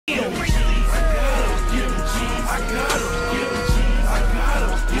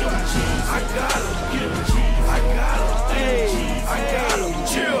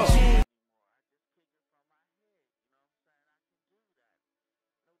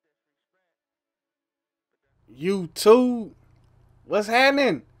YouTube, what's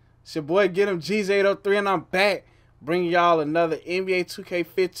happening? It's your boy Get Him G's803 and I'm back bringing y'all another NBA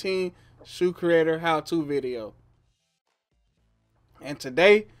 2K15 shoe creator how-to video. And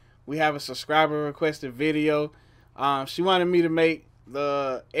today we have a subscriber requested video. She wanted me to make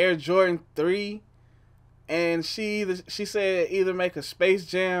the Air Jordan 3, and she said either make a Space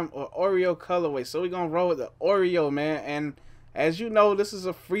Jam or Oreo colorway. So we're gonna roll with the Oreo, man. And as you know, this is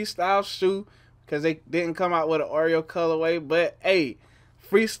a freestyle shoe because they didn't come out with an Oreo colorway. But hey,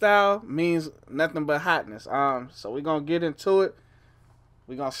 freestyle means nothing but hotness. So we're gonna get into it.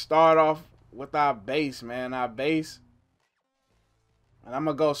 We're gonna start off with our base, man. Our base. And I'm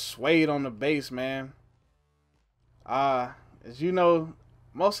gonna go suede on the base, man. As you know,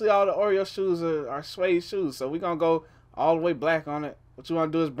 mostly all the Oreo shoes are suede shoes, so we're gonna go all the way black on it. What you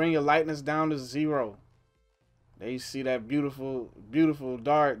wanna do is bring your lightness down to 0. There you see that beautiful, beautiful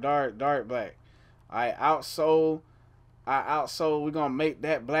dark black. Alright, outsole. Our outsole, we're gonna make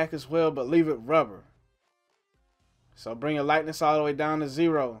that black as well, but leave it rubber. So bring your lightness all the way down to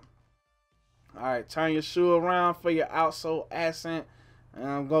 0. Alright, turn your shoe around for your outsole accent.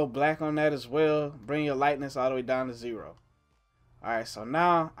 And go black on that as well. Bring your lightness all the way down to 0. Alright, so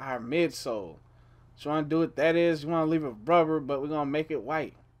now our midsole. What you want to do with that is you want to leave it rubber, but we're going to make it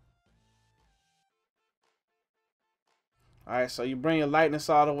white. Alright, so you bring your lightness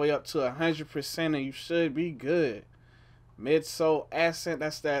all the way up to 100% and you should be good. Midsole accent,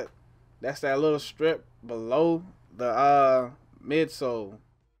 that's that little strip below the midsole.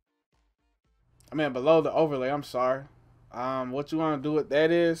 I mean below the overlay, I'm sorry. What you want to do with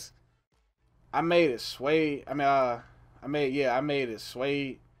that is, I made it suede. I made it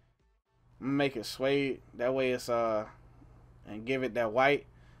suede. I'm gonna make it suede. That way it's and give it that white.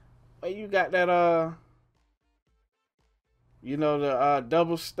 But you got that you know, the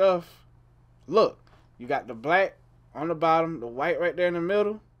double stuff. Look, you got the black on the bottom, the white right there in the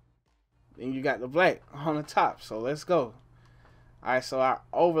middle, and you got the black on the top. So let's go. Alright, so our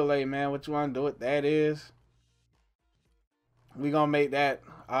overlay, man, what you want to do with that is, we're gonna make that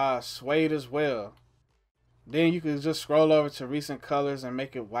suede as well. Then you can just scroll over to recent colors and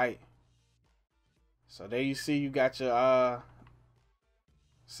make it white. So there you see, you got your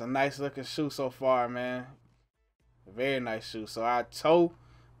it's a nice looking shoe so far, man. A very nice shoe. So our toe,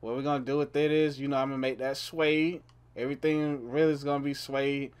 what we're gonna do with it is, you know, I'm gonna make that suede. Everything really is gonna be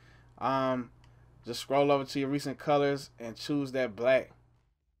suede. Just scroll over to your recent colors and choose that black.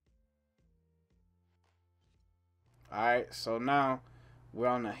 Alright, so now we're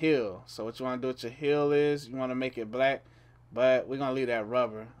on the heel. So what you want to do with your heel is you want to make it black, but we're gonna leave that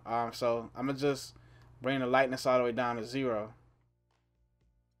rubber. So I'm gonna just bring the lightness all the way down to 0.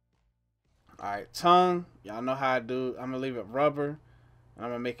 Alright, tongue, y'all know how I do. I'm gonna leave it rubber and I'm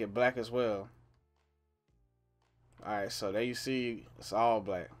gonna make it black as well. Alright, so there you see it's all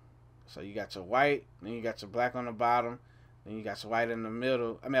black. So you got your white, then you got your black on the bottom, then you got your white in the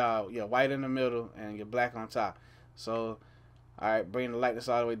middle. Yeah, white in the middle and your black on top. So, alright, bring the lightness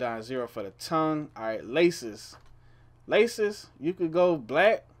all the way down to 0 for the tongue. Alright, laces. Laces, you could go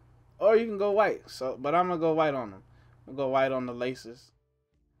black or you can go white. So, but I'm going to go white on them. I'm going to go white on the laces.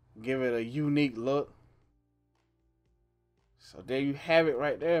 Give it a unique look. So there you have it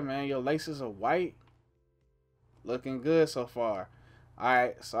right there, man. Your laces are white. Looking good so far.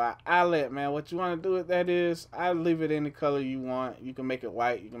 Alright, so our eyelet, man, what you want to do with that is, I leave it any color you want. You can make it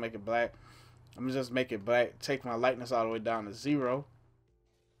white, you can make it black. I'm gonna just make it black, take my lightness all the way down to 0.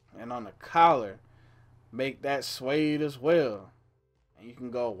 And on the collar, make that suede as well. And you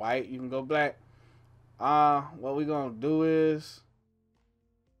can go white, you can go black. What we're gonna do is,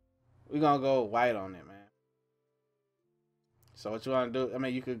 we're gonna go white on it, man. So what you wanna do,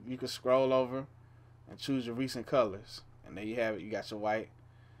 you could scroll over and choose your recent colors. And there you have it, you got your white.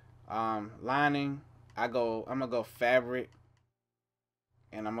 Lining, I'm gonna go fabric.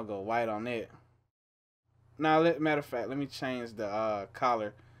 And I'm gonna go white on it. Now, matter of fact, let me change the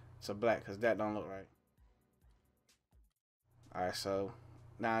collar to black because that don't look right. All right, so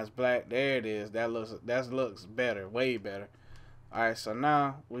now it's black. There it is. That looks better, way better. All right, so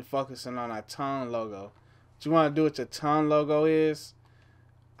now we're focusing on our tongue logo. What you want to do with your tongue logo is,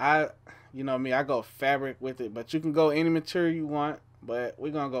 you know me, I go fabric with it, but you can go any material you want. But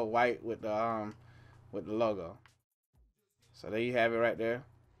we're gonna go white with the logo. So there you have it right there.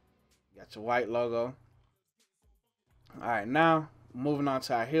 You got your white logo. Alright, now moving on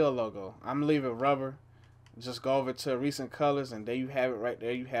to our heel logo. I'm gonna leave it rubber. Just go over to recent colors and there you have it right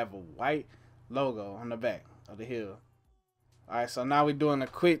there. You have a white logo on the back of the heel. Alright, so now we're doing a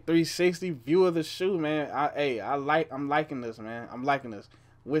quick 360 view of the shoe, man. I'm liking this, man. I'm liking this.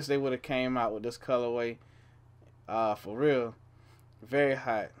 Wish they would have came out with this colorway For real, very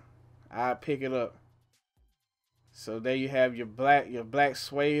hot. I pick it up. So there you have your black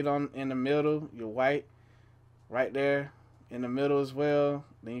suede on in the middle, your white right there in the middle as well.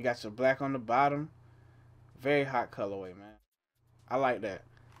 Then you got your black on the bottom. Very hot colorway, man. I like that.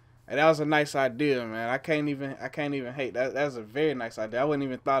 And that was a nice idea, man. I can't even hate that. That's a very nice idea. I wouldn't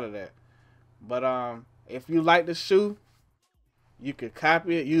even thought of that. But if you like the shoe, you could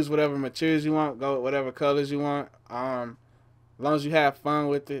copy it, use whatever materials you want, go with whatever colors you want. As long as you have fun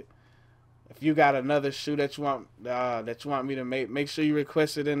with it. If you got another shoe that you want me to make sure you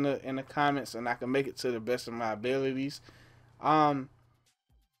request it in the comments, and I can make it to the best of my abilities. If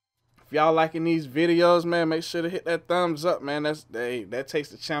y'all liking these videos, man, make sure to hit that thumbs up, man. That takes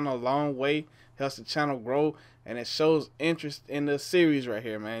the channel a long way, helps the channel grow, and it shows interest in the series right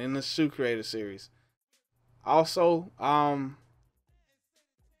here, man, in the shoe creator series. Also,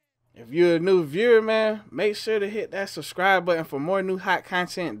 if you're a new viewer, man, make sure to hit that subscribe button for more new hot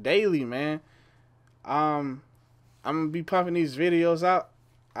content daily, man. I'm gonna be pumping these videos out.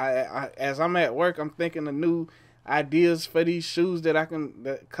 As I'm at work, I'm thinking of new ideas for these shoes the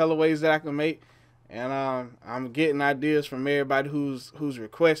colorways that I can make, and I'm getting ideas from everybody who's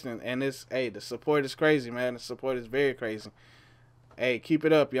requesting. And the support is crazy, man. The support is very crazy. Hey, keep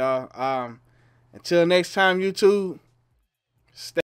it up, y'all. Until next time, YouTube. Stay